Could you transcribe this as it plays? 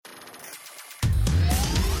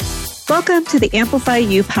Welcome to the Amplify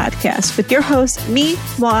You podcast with your host,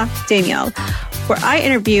 moi, Danielle, where I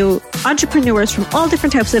interview entrepreneurs from all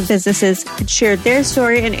different types of businesses and share their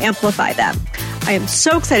story and amplify them. I am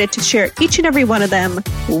so excited to share each and every one of them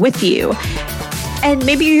with you. And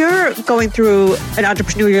maybe you're going through an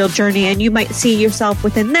entrepreneurial journey and you might see yourself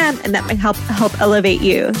within them, and that might help elevate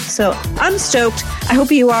you. So I'm stoked. I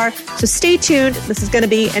hope you are. So stay tuned. This is going to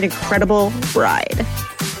be an incredible ride.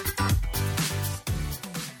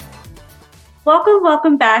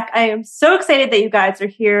 Welcome back. I am so excited that you guys are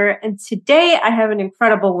here. And today I have an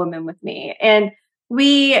incredible woman with me. And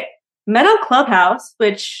we met on Clubhouse,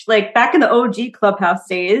 which like back in the OG Clubhouse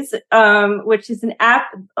days, which is an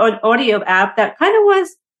audio app that kind of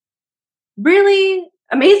was really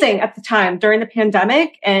amazing at the time during the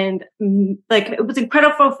pandemic. And like, it was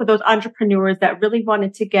incredible for those entrepreneurs that really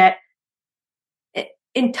wanted to get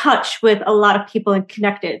in touch with a lot of people and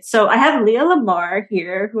connected. So I have Leah Lamarr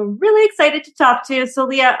here, who I'm really excited to talk to. So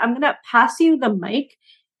Leah, I'm going to pass you the mic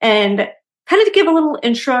and kind of give a little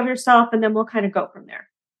intro of yourself, and then we'll kind of go from there.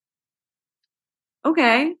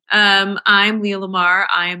 Okay. I'm Leah Lamarr.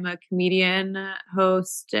 I'm a comedian,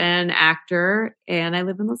 host, and actor, and I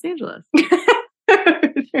live in Los Angeles.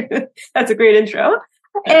 That's a great intro.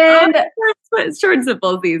 And it's short and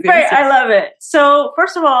simple. It's easy. Right, I love it. So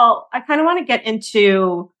first of all, I kind of want to get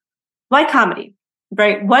into why comedy,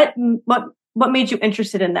 right? What made you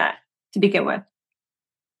interested in that to begin with?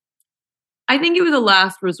 I think it was a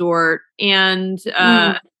last resort, and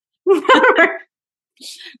didn't want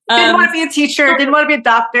to be a teacher, didn't want to be a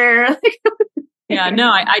doctor. Yeah,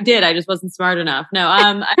 no, I did. I just wasn't smart enough. No,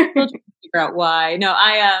 I'm still trying to figure out why. No,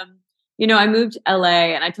 I moved to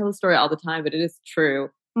LA, and I tell the story all the time, but it is true.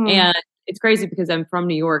 And it's crazy because I'm from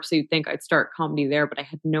New York, so you'd think I'd start comedy there, but I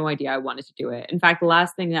had no idea I wanted to do it. In fact, the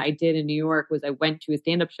last thing that I did in New York was I went to a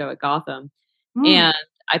stand-up show at Gotham, and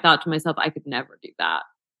I thought to myself, I could never do that.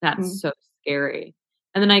 That's so scary.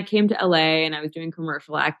 And then I came to LA, and I was doing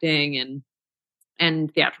commercial acting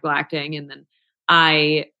and theatrical acting, and then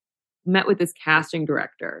I met with this casting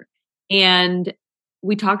director, and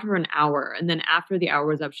we talked for an hour. And then after the hour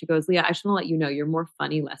was up, she goes, Leah, I just want to let you know you're more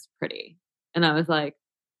funny, less pretty. And I was like,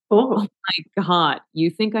 oh my God, you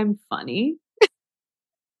think I'm funny?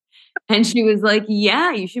 And she was like,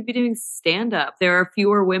 yeah, you should be doing stand-up. There are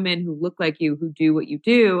fewer women who look like you who do what you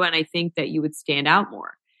do. And I think that you would stand out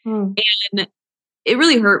more. And it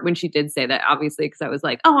really hurt when she did say that, obviously, because I was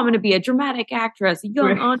like, oh, I'm going to be a dramatic actress, a young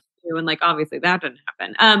entrepreneur. And like, obviously that didn't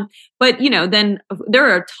happen. But, then there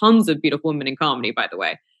are tons of beautiful women in comedy, by the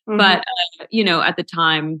way. But, at the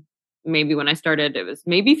time, maybe when I started, it was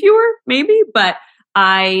maybe fewer, but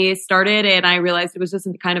I started and I realized it was just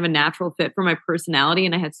kind of a natural fit for my personality.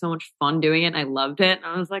 And I had so much fun doing it. And I loved it. And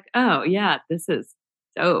I was like, oh yeah, this is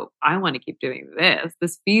dope. I want to keep doing this.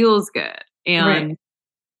 This feels good. And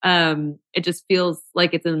it just feels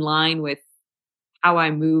like it's in line with how I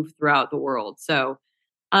move throughout the world. So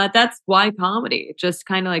that's why comedy. It just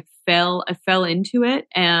kind of like I fell into it,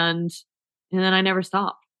 and then I never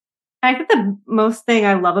stopped. I think the most thing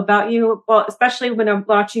I love about you, well, especially when I'm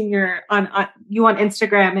watching you on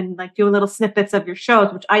Instagram and like doing little snippets of your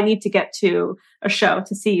shows, which I need to get to a show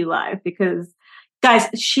to see you live, because guys,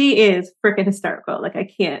 she is freaking hysterical. Like I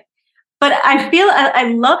can't. But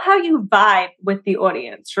I love how you vibe with the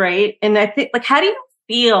audience, right? And I think, like, how do you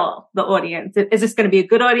feel the audience? Is this going to be a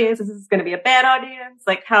good audience? Is this going to be a bad audience?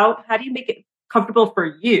 Like, how do you make it comfortable for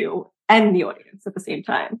you and the audience at the same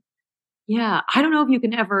time? Yeah, I don't know if you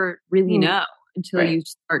can ever really know until you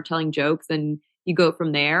start telling jokes, and you go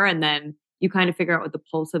from there, and then you kind of figure out what the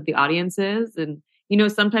pulse of the audience is. And,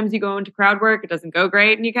 sometimes you go into crowd work, it doesn't go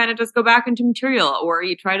great, and you kind of just go back into material, or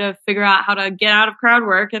you try to figure out how to get out of crowd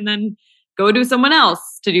work and then go do someone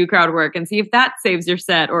else to do crowd work and see if that saves your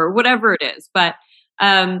set or whatever it is. But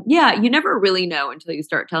you never really know until you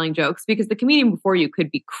start telling jokes, because the comedian before you could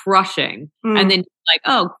be crushing and then like,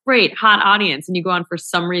 oh, great, hot audience. And you go on, for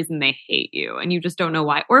some reason they hate you and you just don't know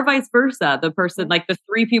why, or vice versa. The person, like the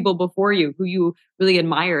three people before you who you really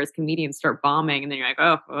admire as comedians, start bombing. And then you're like,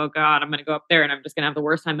 oh God, I'm going to go up there and I'm just going to have the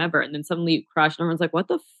worst time ever. And then suddenly you crush and everyone's like, what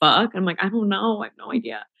the fuck? And I'm like, I don't know. I have no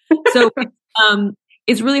idea. So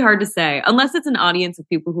it's really hard to say, unless it's an audience of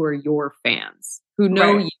people who are your fans, who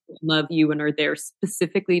know you and love you and are there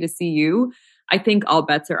specifically to see you. I think all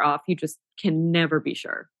bets are off. You just can never be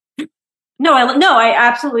sure. No, I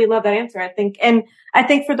absolutely love that answer. I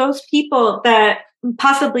think for those people that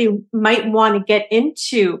possibly might want to get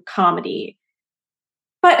into comedy,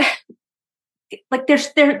 but like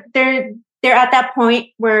they're at that point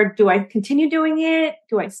where, do I continue doing it?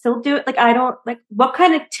 Do I still do it? Like, I don't like, what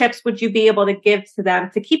kind of tips would you be able to give to them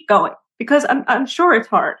to keep going? Because I'm sure it's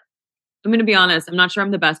hard. I'm going to be honest. I'm not sure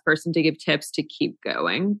I'm the best person to give tips to keep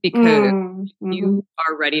going because if you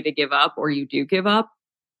are ready to give up or you do give up,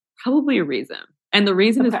 probably a reason. And the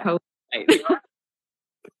reason is probably right.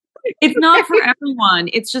 It's not for everyone.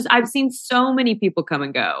 It's just, I've seen so many people come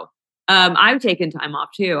and go. I've taken time off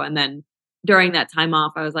too. And then during that time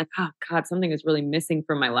off, I was like, oh God, something is really missing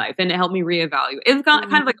from my life. And it helped me reevaluate. It's got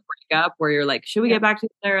kind of like a breakup where you're like, should we get back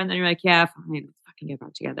together? And then you're like, yeah, fine, let's fucking get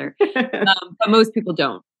back together. But most people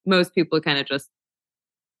don't. Most people kind of just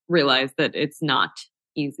realize that it's not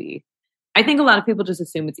easy. I think a lot of people just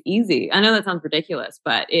assume it's easy. I know that sounds ridiculous,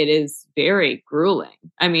 but it is very grueling.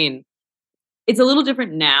 I mean, it's a little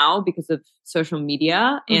different now because of social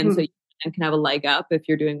media. And so you can have a leg up if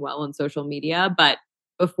you're doing well on social media. But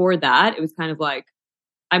before that, it was kind of like,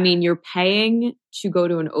 I mean, you're paying to go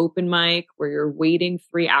to an open mic where you're waiting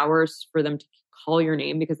 3 hours for them to call your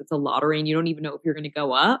name because it's a lottery and you don't even know if you're going to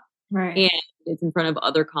go up. Right. And it's in front of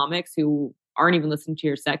other comics who aren't even listening to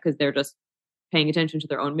your set because they're just paying attention to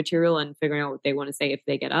their own material and figuring out what they want to say if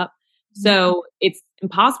they get up. So it's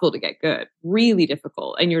impossible to get good, really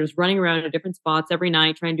difficult. And you're just running around at different spots every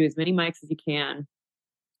night, trying to do as many mics as you can,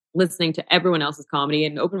 listening to everyone else's comedy.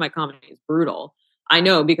 And open mic comedy is brutal. I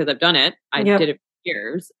know because I've done it. I did it for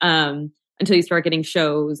years until you start getting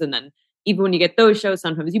shows. And then even when you get those shows,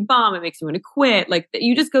 sometimes you bomb. It makes you want to quit. Like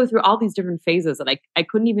you just go through all these different phases that I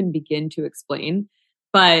couldn't even begin to explain.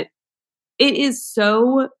 But it is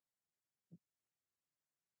so...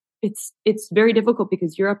 It's very difficult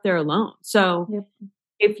because you're up there alone. So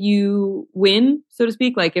if you win, so to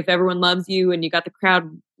speak, like if everyone loves you and you got the crowd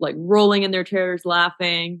like rolling in their chairs,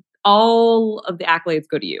 laughing, all of the accolades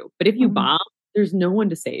go to you. But if you bomb, there's no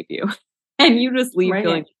one to save you. And you just leave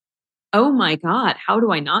feeling, oh my God, how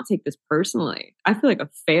do I not take this personally? I feel like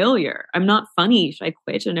a failure. I'm not funny. Should I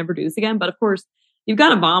quit? Should I never do this again? But of course, you've got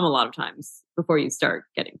to bomb a lot of times before you start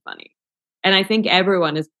getting funny. And I think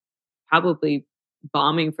everyone is probably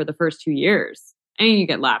bombing for the first 2 years. I mean, you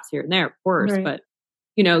get laughs here and there, of course, but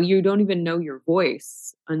you know, you don't even know your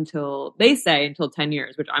voice until 10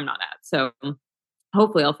 years, which I'm not at. So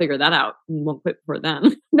hopefully I'll figure that out and won't quit before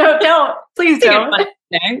then. No, please don't.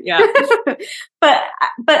 Yeah. But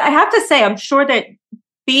I have to say, I'm sure that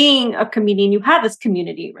being a comedian, you have this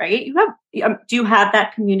community, right? You have, do you have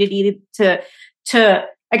that community to,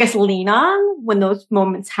 I guess, lean on when those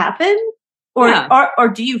moments happen?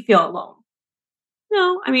 Or do you feel alone?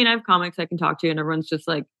 No, I mean, I have comics I can talk to and everyone's just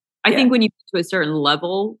like, I think when you get to a certain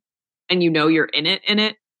level and you know you're in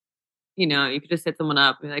it, you know, you could just hit someone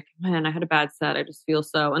up and be like, man, I had a bad set. I just feel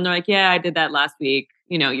so. And they're like, yeah, I did that last week.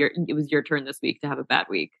 You know, it was your turn this week to have a bad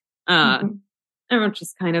week. Everyone's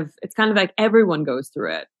just it's kind of like everyone goes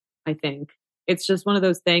through it. I think it's just one of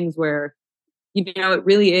those things where, you know, it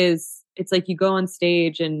really is. It's like you go on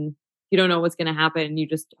stage and you don't know what's going to happen. You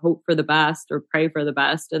just hope for the best or pray for the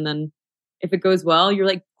best. And then if it goes well, you're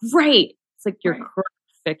like, great. It's like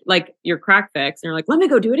your crack fix. And you're like, let me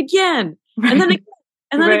go do it again. And then again.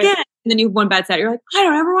 And then again. And then you have one bad set. You're like, I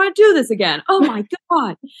don't ever want to do this again. Oh my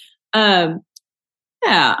God.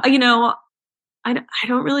 Yeah. You know, I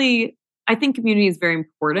don't really, I think community is very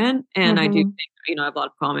important. And I do think, you know, I have a lot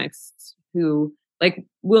of comics who like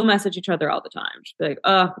will message each other all the time. Just be like,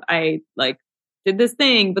 oh, I like did this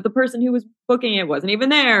thing, but the person who was booking it wasn't even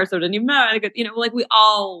there. So it didn't even matter. You know, like we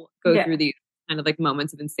all go through these kind of like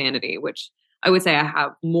moments of insanity, which I would say I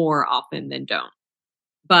have more often than don't.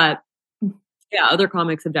 But yeah, other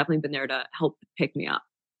comics have definitely been there to help pick me up.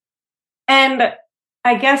 And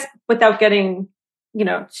I guess without getting, you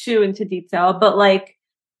know, too into detail, but like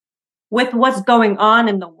with what's going on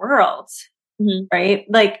in the world, right?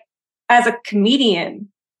 Like as a comedian,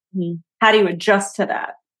 how do you adjust to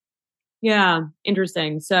that? Yeah,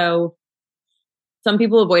 interesting. So some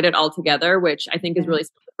people avoid it altogether, which I think is really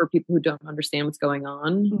for people who don't understand what's going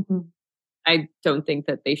on. I don't think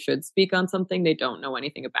that they should speak on something they don't know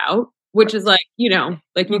anything about, which is like, you know,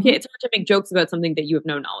 like you can't, it's hard to make jokes about something that you have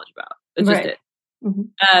no knowledge about. It's just it.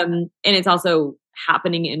 And it's also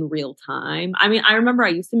happening in real time. I mean, I remember I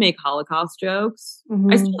used to make Holocaust jokes.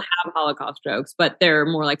 I still have Holocaust jokes, but they're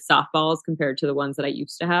more like softballs compared to the ones that I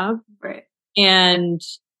used to have. Right. And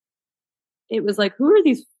it was like, who are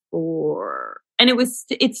these for? And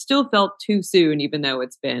it still felt too soon, even though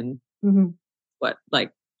it's been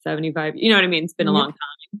like 75, you know what I mean? It's been a long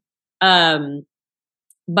time.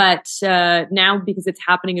 But now because it's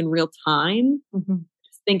happening in real time, I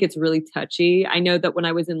just think it's really touchy. I know that when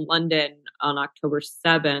I was in London on October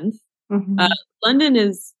 7th, London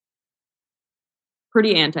is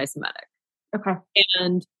pretty anti-Semitic. Okay.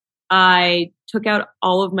 And I took out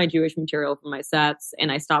all of my Jewish material from my sets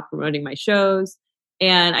and I stopped promoting my shows.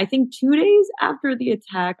 And I think 2 days after the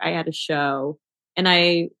attack, I had a show and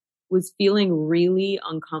I was feeling really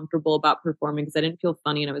uncomfortable about performing because I didn't feel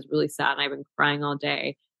funny and I was really sad and I've been crying all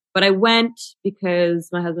day. But I went because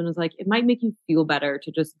my husband was like, it might make you feel better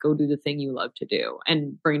to just go do the thing you love to do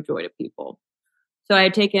and bring joy to people. So I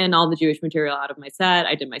had taken all the Jewish material out of my set.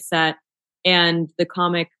 I did my set and the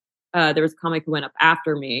comic, there was a comic who went up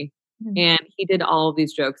after me and he did all of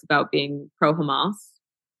these jokes about being pro Hamas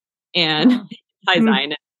and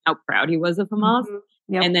and how proud he was of Hamas.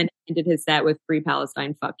 Yep. And then he did his set with Free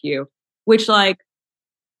Palestine, fuck you, which like,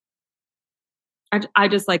 I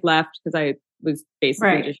just like left because I was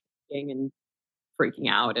basically just shaking and freaking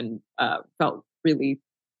out and felt really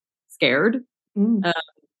scared. Yeah.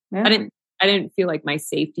 I didn't feel like my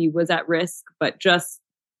safety was at risk, but just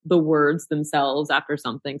the words themselves after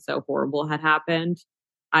something so horrible had happened,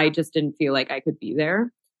 I just didn't feel like I could be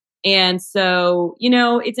there. And so, you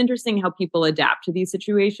know, it's interesting how people adapt to these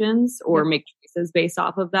situations or make choices based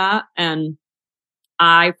off of that. And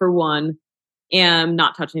I, for one, am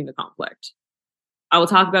not touching the conflict. I will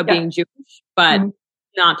talk about being Jewish, but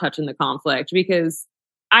not touching the conflict because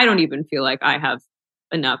I don't even feel like I have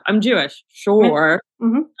enough. I'm Jewish, sure.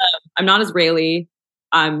 I'm not Israeli.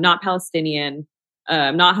 I'm not Palestinian.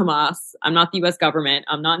 I'm not Hamas. I'm not the US government.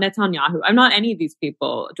 I'm not Netanyahu. I'm not any of these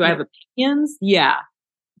people. Do I have opinions? Yeah.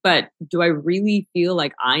 But do I really feel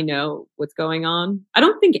like I know what's going on? I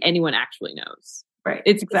don't think anyone actually knows. Right.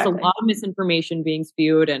 It's just a lot of misinformation being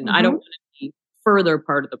spewed, and I don't want to be further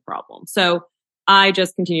part of the problem. So I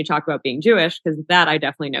just continue to talk about being Jewish because that I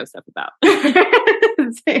definitely know stuff about.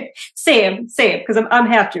 Same, because I'm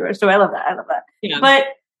half Jewish, so I love that. Yeah. But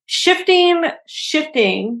shifting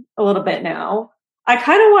a little bit now, I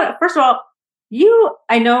kind of want. First of all,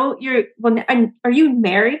 I know you're. Are you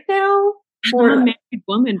married now? I'm a married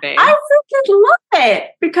woman, babe. I freaking love it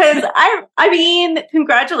because I mean,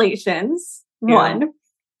 congratulations. Yeah. One.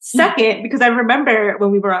 Second, because I remember when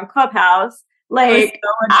we were on Clubhouse, like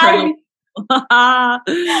I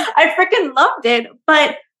freaking loved it.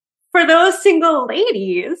 But for those single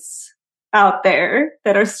ladies out there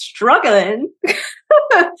that are struggling,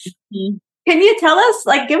 can you tell us,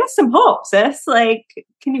 like, give us some hope, sis? Like,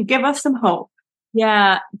 can you give us some hope?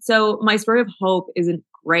 Yeah. So my story of hope isn't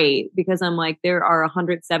great because I'm like, there are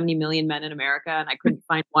 170 million men in America and I couldn't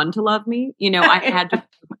find one to love me. You know, I had to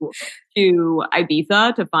go to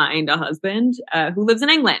Ibiza to find a husband who lives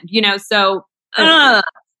in England, you know, so it's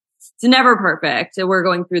never perfect. So we're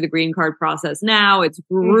going through the green card process now. It's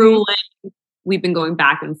grueling. We've been going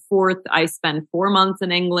back and forth. I spent 4 months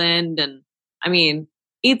in England and I mean,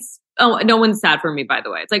 no one's sad for me, by the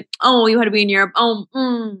way. It's like, oh, you had to be in Europe.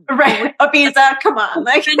 Right. Ibiza, come on.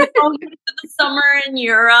 Like, you had to spend the summer in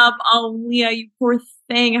Europe. Oh, Leah, you poor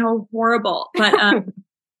thing. How horrible. But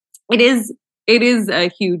it is a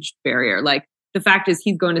huge barrier. Like, the fact is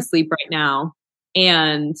he's going to sleep right now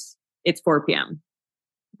and it's 4 p.m.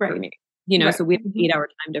 Right. For me. You know, so we have an 8-hour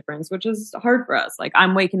time difference, which is hard for us. Like,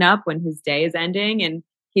 I'm waking up when his day is ending and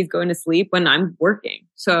he's going to sleep when I'm working.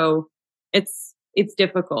 So it's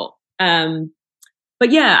difficult. But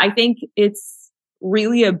yeah, I think it's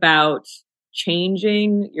really about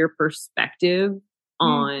changing your perspective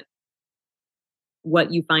on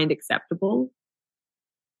what you find acceptable.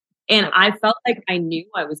 And I felt like I knew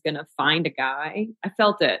I was going to find a guy. I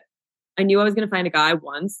felt it. I knew I was going to find a guy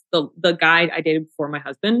once. The guy I dated before my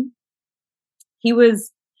husband, it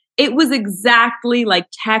was exactly like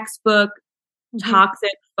textbook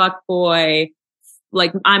toxic fuckboy.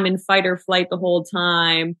 Like, I'm in fight or flight the whole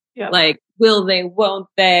time. Yep. Like, will they, won't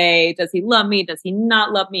they? Does he love me? Does he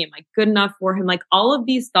not love me? Am I good enough for him? Like, all of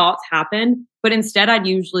these thoughts happen, but instead I'd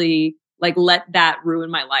usually like let that ruin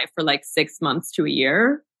my life for like 6 months to a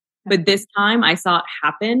year. Yep. But this time I saw it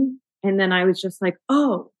happen. And then I was just like,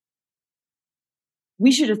 oh,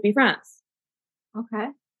 we should just be friends. Okay.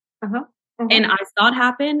 And I saw it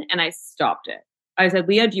happen and I stopped it. I said,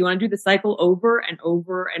 Leah, do you want to do the cycle over and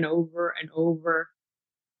over and over and over?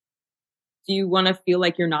 Do you want to feel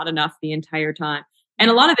like you're not enough the entire time? And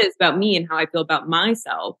a lot of it is about me and how I feel about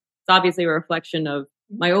myself. It's obviously a reflection of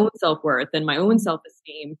my own self-worth and my own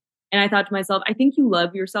self-esteem. And I thought to myself, I think you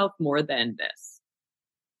love yourself more than this.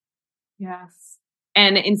 Yes.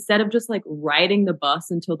 And instead of just like riding the bus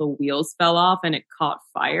until the wheels fell off and it caught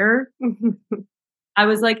fire, I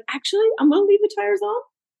was like, actually, I'm going to leave the tires on.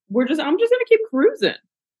 I'm just going to keep cruising.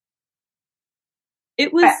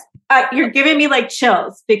 It was. You're giving me like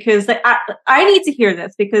chills because like, I need to hear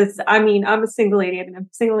this because I mean, I'm a single lady. I've been a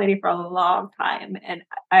single lady for a long time and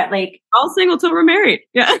I like. All single till we're married.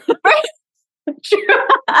 Yeah. Right.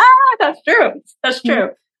 That's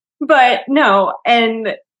true. But no.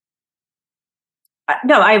 And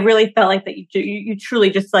No, I really felt like that you truly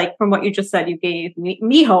just like from what you just said, you gave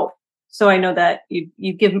me hope. So I know that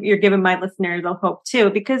you're giving my listeners a hope too,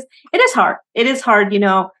 because it is hard. It is hard,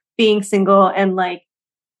 being single and like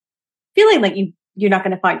feeling like you're not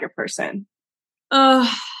going to find your person.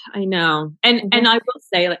 Oh, I know. And I will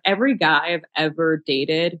say, like, every guy I've ever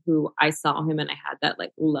dated who I saw him and I had that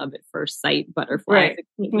like love at first sight butterfly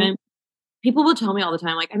excitement, people will tell me all the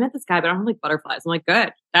time, like, I met this guy, but I don't like butterflies. I'm like,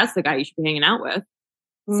 good. That's the guy you should be hanging out with.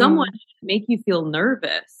 Someone should make you feel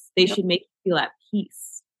nervous. They should make you feel at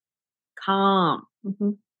peace, calm,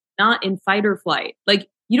 not in fight or flight. Like,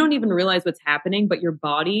 you don't even realize what's happening, but your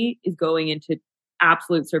body is going into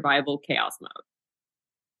absolute survival chaos mode.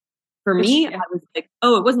 For me, I was like,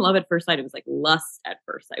 oh, it wasn't love at first sight. It was like lust at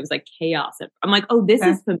first sight. It was like chaos. I'm like, oh, this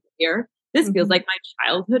is familiar. This feels like my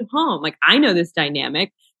childhood home. Like, I know this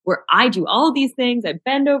dynamic where I do all these things. I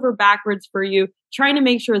bend over backwards for you, trying to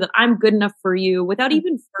make sure that I'm good enough for you without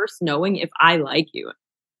even first knowing if I like you.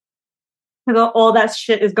 All that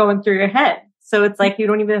shit is going through your head. So it's like, you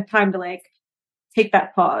don't even have time to like take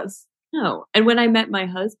that pause. No. And when I met my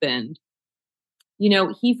husband,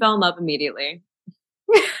 he fell in love immediately.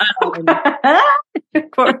 Of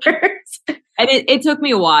course. And it took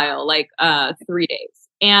me a while, like 3 days.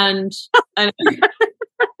 And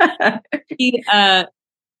he,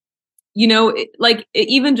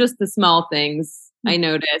 even just the small things I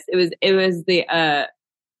noticed, it was the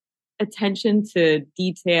attention to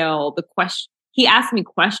detail, the question. He asked me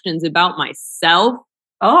questions about myself.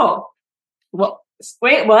 Oh, well,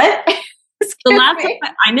 wait, what?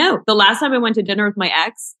 The last time I went to dinner with my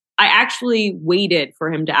ex, I actually waited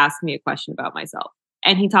for him to ask me a question about myself.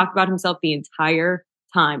 And he talked about himself the entire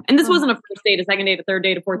time. And this wasn't a first date, a second date, a third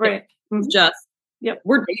date, a fourth date. It's just,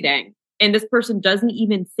 we're dating. And this person doesn't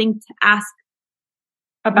even think to ask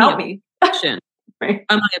about me. Question, my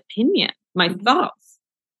opinion, my thoughts.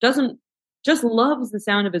 Just loves the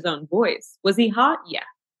sound of his own voice. Was he hot? Yeah.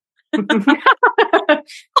 But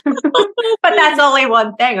that's only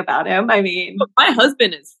one thing about him. I mean, my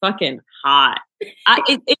husband is fucking hot.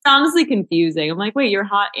 It's honestly confusing. I'm like, wait, you're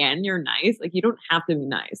hot and you're nice? Like, you don't have to be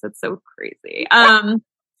nice. That's so crazy. We're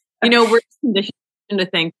just conditioned to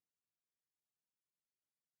think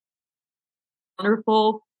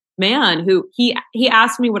wonderful man who he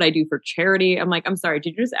asked me what I do for charity. I'm like, I'm sorry,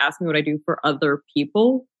 did you just ask me what I do for other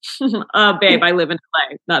people? Babe, I live in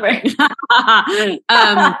LA. Nothing.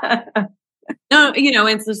 No,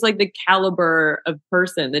 it's just like the caliber of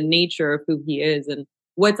person, the nature of who he is, and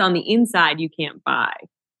what's on the inside you can't buy.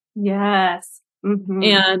 Yes. Mm-hmm.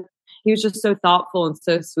 And he was just so thoughtful and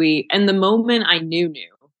so sweet. And the moment I knew,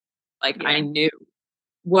 I knew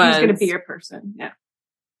was he was going to be your person. Yeah.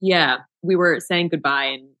 Yeah. We were saying goodbye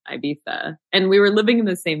in Ibiza and we were living in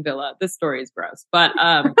the same villa. This story is gross, but,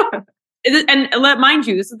 and mind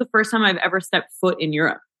you, this is the first time I've ever stepped foot in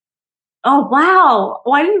Europe. Oh, wow.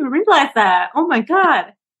 Oh, I didn't even realize that. Oh my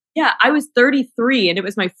God. Yeah. I was 33 and it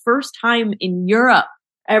was my first time in Europe.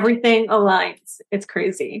 Everything aligns. It's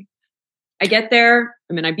crazy. I get there.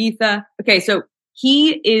 I'm in Ibiza. Okay. So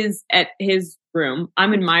he is at his room.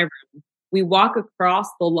 I'm in my room. We walk across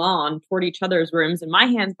the lawn toward each other's rooms and my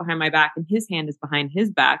hand's behind my back and his hand is behind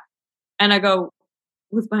his back. And I go,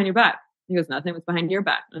 what's behind your back? He goes, nothing. What's behind your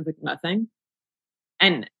back? And I was like, nothing.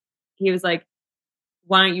 And he was like,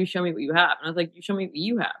 why don't you show me what you have? And I was like, you show me what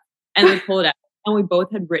you have. And we pulled it out. And we both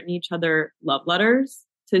had written each other love letters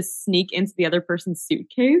to sneak into the other person's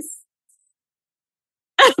suitcase.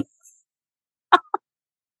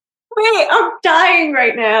 Wait, I'm dying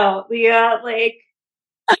right now, Leah. Like,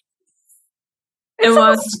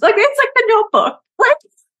 it's like the Notebook. What?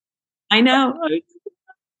 I know.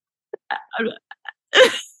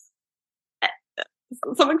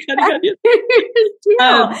 Someone cutting on you.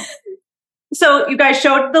 So you guys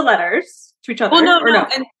showed the letters to each other? Well, no.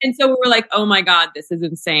 And so we were like, oh my God, this is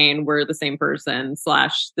insane. We're the same person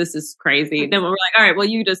 / this is crazy. Then we were like, all right, well,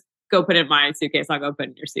 you just go put it in my suitcase. I'll go put it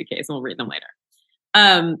in your suitcase and we'll read them later.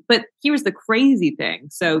 But here's the crazy thing.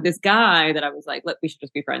 So this guy that I was like, look, we should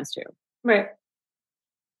just be friends too. Right.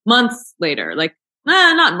 Months later, like,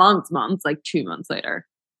 not months, like 2 months later,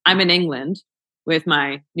 I'm in England with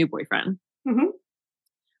my new boyfriend.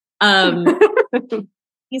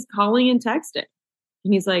 He's calling and texting.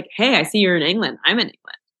 And he's like, hey, I see you're in England. I'm in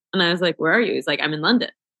England. And I was like, where are you? He's like, I'm in London.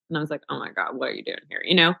 And I was like, oh my God, what are you doing here?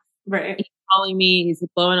 Right. He's calling me. He's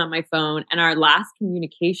blowing up my phone. And our last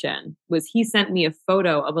communication was he sent me a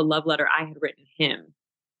photo of a love letter I had written him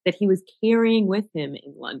that he was carrying with him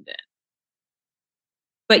in London.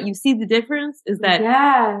 But you see the difference is that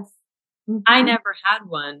yes. I never had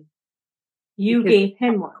one. You gave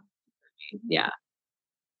him one. Yeah.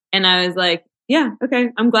 And I was like, yeah, okay.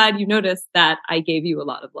 I'm glad you noticed that I gave you a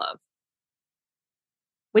lot of love.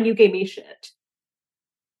 When you gave me shit.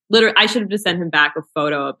 Literally, I should have just sent him back a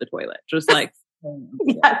photo of the toilet. Just like,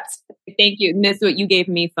 yes. Thank you. And this is what you gave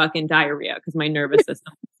me, fucking diarrhea, because my nervous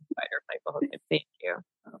system was fight or flight the whole time. Thank you.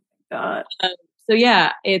 Oh my God. So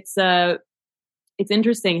yeah, it's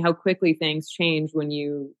interesting how quickly things change when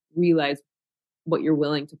you realize what you're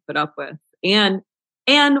willing to put up with. And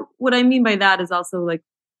what I mean by that is also like,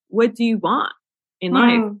 what do you want in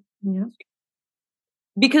life? Yeah.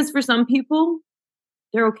 Because for some people,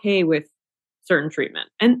 they're okay with certain treatment.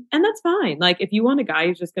 And that's fine. Like if you want a guy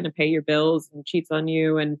who's just going to pay your bills and cheats on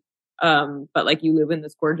you and but like you live in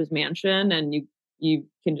this gorgeous mansion and you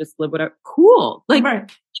can just live whatever, cool. Like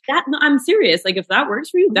right. that, no, I'm serious. Like if that works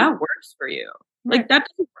for you, that works for you. Right. Like that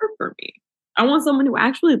doesn't work for me. I want someone who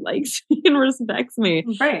actually likes me and respects me.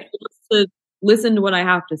 Right. To listen to what I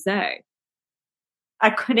have to say. I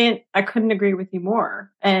couldn't agree with you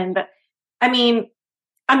more. And I mean,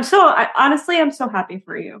 honestly, I'm so happy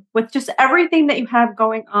for you with just everything that you have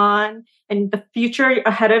going on and the future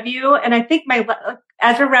ahead of you. And I think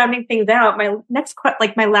as we're rounding things out, my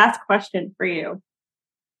last question for you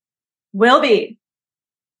will be,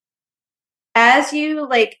 as you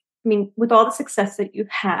with all the success that you've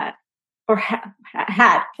had or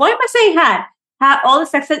had, why am I saying had all the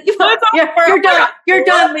success you've had? You're done. You're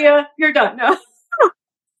done, Leah. You're done. No.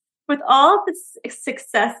 With all the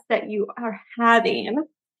success that you are having,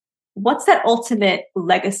 what's that ultimate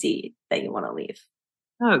legacy that you want to leave?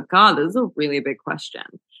 Oh God, this is a really big question.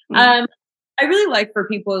 Mm-hmm. I really like for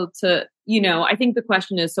people to, I think the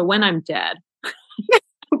question is, so when I'm dead,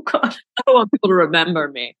 oh God, I want people to remember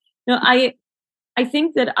me. I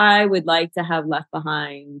think that I would like to have left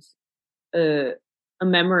behind a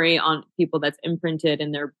memory on people that's imprinted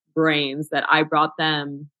in their brains that I brought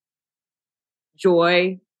them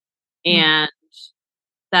joy and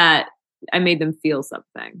that I made them feel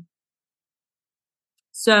something.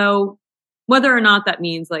 So whether or not that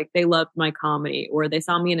means like they loved my comedy or they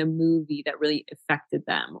saw me in a movie that really affected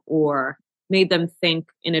them or made them think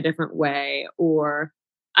in a different way, or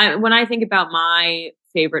when I think about my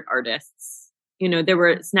favorite artists, there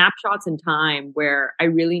were snapshots in time where I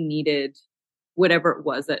really needed whatever it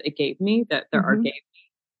was that it gave me, that their art gave me.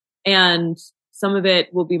 And some of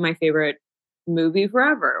it will be my favorite movie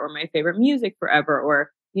forever or my favorite music forever,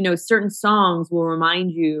 or certain songs will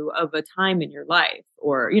remind you of a time in your life.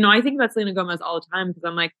 Or, I think about Selena Gomez all the time because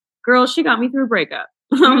I'm like, girl, she got me through a breakup.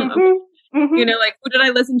 Like who did I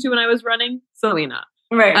listen to when I was running? Selena.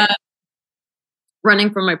 Right.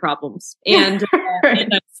 Running from my problems. And,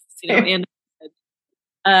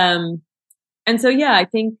 and so, yeah, I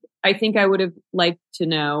think I would have liked to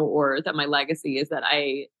know, or that my legacy is that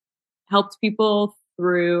I helped people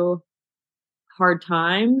through hard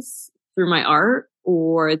times through my art,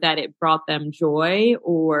 or that it brought them joy,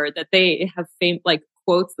 or that they have like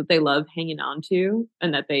quotes that they love hanging on to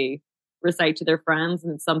and that they recite to their friends,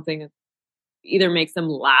 and it's something that either makes them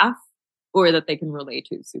laugh or that they can relate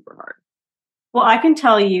to super hard. Well, I can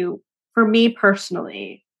tell you, for me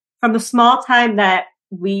personally, from the small time that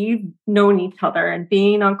we've known each other and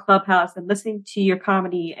being on Clubhouse and listening to your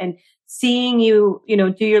comedy and seeing you,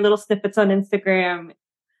 do your little snippets on Instagram,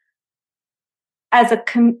 as a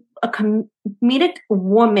comedic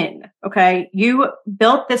woman, okay, you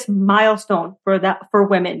built this milestone for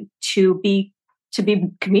women to be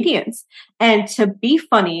comedians and to be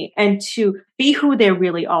funny and to be who they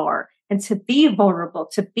really are and to be vulnerable,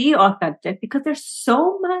 to be authentic, because there's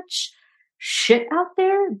so much shit out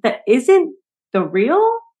there that isn't the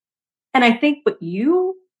real. And I think what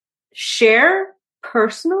you share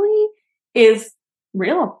personally is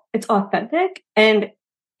real. It's authentic and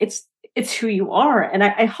it's who you are. And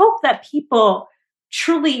I hope that people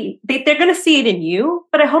truly, they're going to see it in you,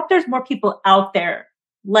 but I hope there's more people out there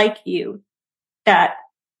like you that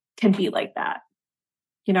can be like that,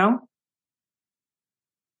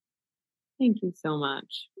 Thank you so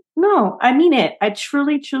much. No, I mean it. I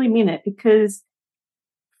truly, truly mean it, because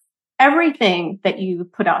everything that you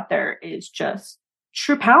put out there is just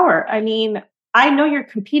true power. I mean, I know you're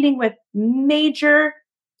competing with major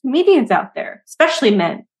comedians out there, especially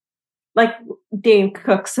men, like Dane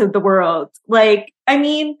Cooks of the world. Like, I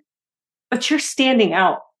mean, but you're standing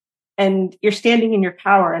out and you're standing in your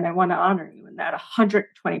power. And I want to honor you in that 120%.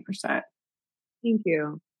 Thank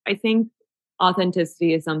you. I think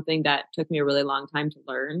authenticity is something that took me a really long time to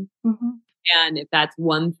learn. Mm-hmm. And if that's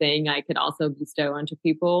one thing I could also bestow onto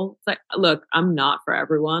people, it's like, look, I'm not for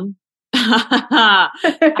everyone.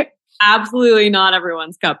 Absolutely not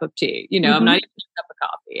everyone's cup of tea. I'm not even a cup of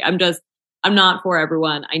coffee. I'm not for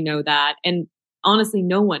everyone. I know that. And honestly,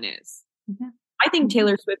 no one is. I think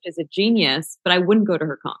Taylor Swift is a genius, but I wouldn't go to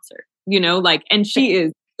her concert, like, and she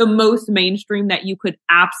is the most mainstream that you could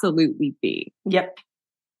absolutely be. Yep.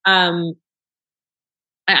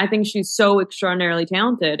 I think she's so extraordinarily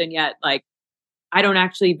talented, and yet, like, I don't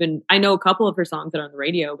actually I know a couple of her songs that are on the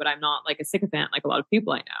radio, but I'm not like a sycophant like a lot of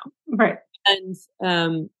people I know. Right.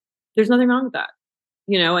 And there's nothing wrong with that,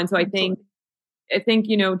 and so I think,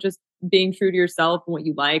 just being true to yourself and what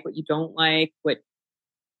you like, what you don't like,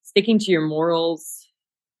 sticking to your morals,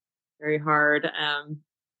 very hard,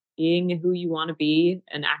 being who you want to be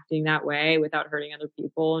and acting that way without hurting other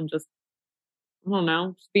people, and just, I don't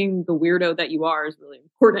know, just being the weirdo that you are is really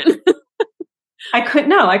important. I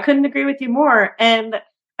couldn't agree with you more. And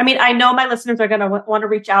I mean, I know my listeners are going to want to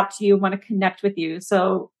reach out to you, want to connect with you.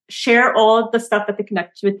 So share all the stuff that they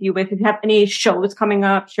connect with you with. If you have any shows coming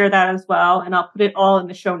up, share that as well. And I'll put it all in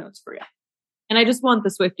the show notes for you. And I just want the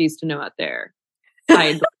Swifties to know out there,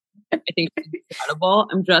 I think it's incredible.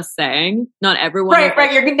 I'm just saying, not everyone.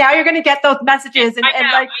 Right. You're going to get those messages, and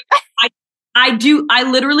like, I do. I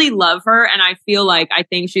literally love her, and I feel like I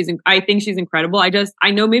think she's incredible.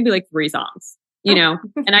 I know maybe like 3 songs, and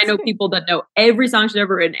I know people that know every song she's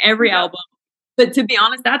ever written, every album. But to be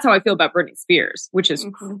honest, that's how I feel about Britney Spears, which is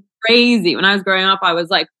crazy. When I was growing up, I was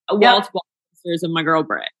like a wall-to-wall posters of my girl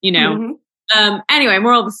Brit, Anyway,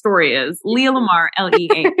 moral of the story is Leah Lamarr,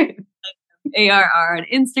 Leaarr on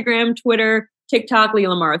Instagram, Twitter, TikTok, Leah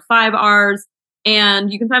Lamarr with 5 R's.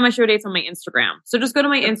 And you can find my show dates on my Instagram. So just go to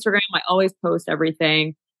my Instagram. I always post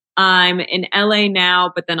everything. I'm in LA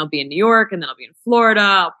now, but then I'll be in New York, and then I'll be in Florida.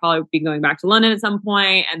 I'll probably be going back to London at some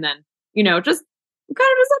point. And then, just kind of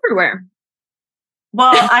just everywhere.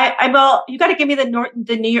 Well, I will. You got to give me the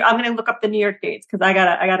New York. I'm going to look up the New York dates because I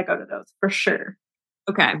gotta go to those for sure.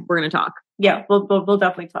 Okay, we're going to talk. Yeah, we'll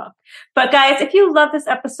definitely talk. But guys, if you love this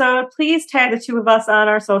episode, please tag the 2 of us on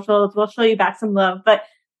our socials. We'll show you back some love. But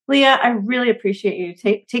Leah, I really appreciate you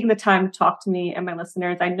taking the time to talk to me and my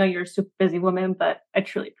listeners. I know you're a super busy woman, but I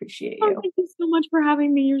truly appreciate you. Thank you so much for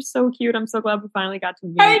having me. You're so cute. I'm so glad we finally got to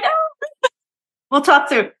meet. I know. We'll talk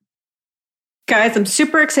soon. Guys, I'm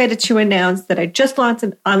super excited to announce that I just launched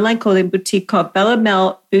an online clothing boutique called Bella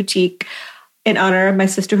Mel Boutique in honor of my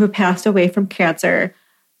sister who passed away from cancer.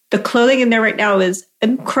 The clothing in there right now is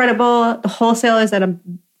incredible. The wholesalers that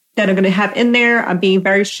I'm going to have in there, I'm being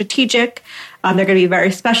very strategic. They're going to be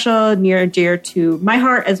very special, near and dear to my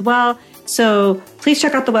heart as well. So please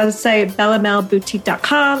check out the website,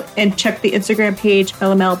 bellamelboutique.com, and check the Instagram page,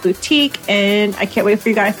 Bella Mel Boutique. And I can't wait for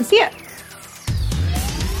you guys to see it.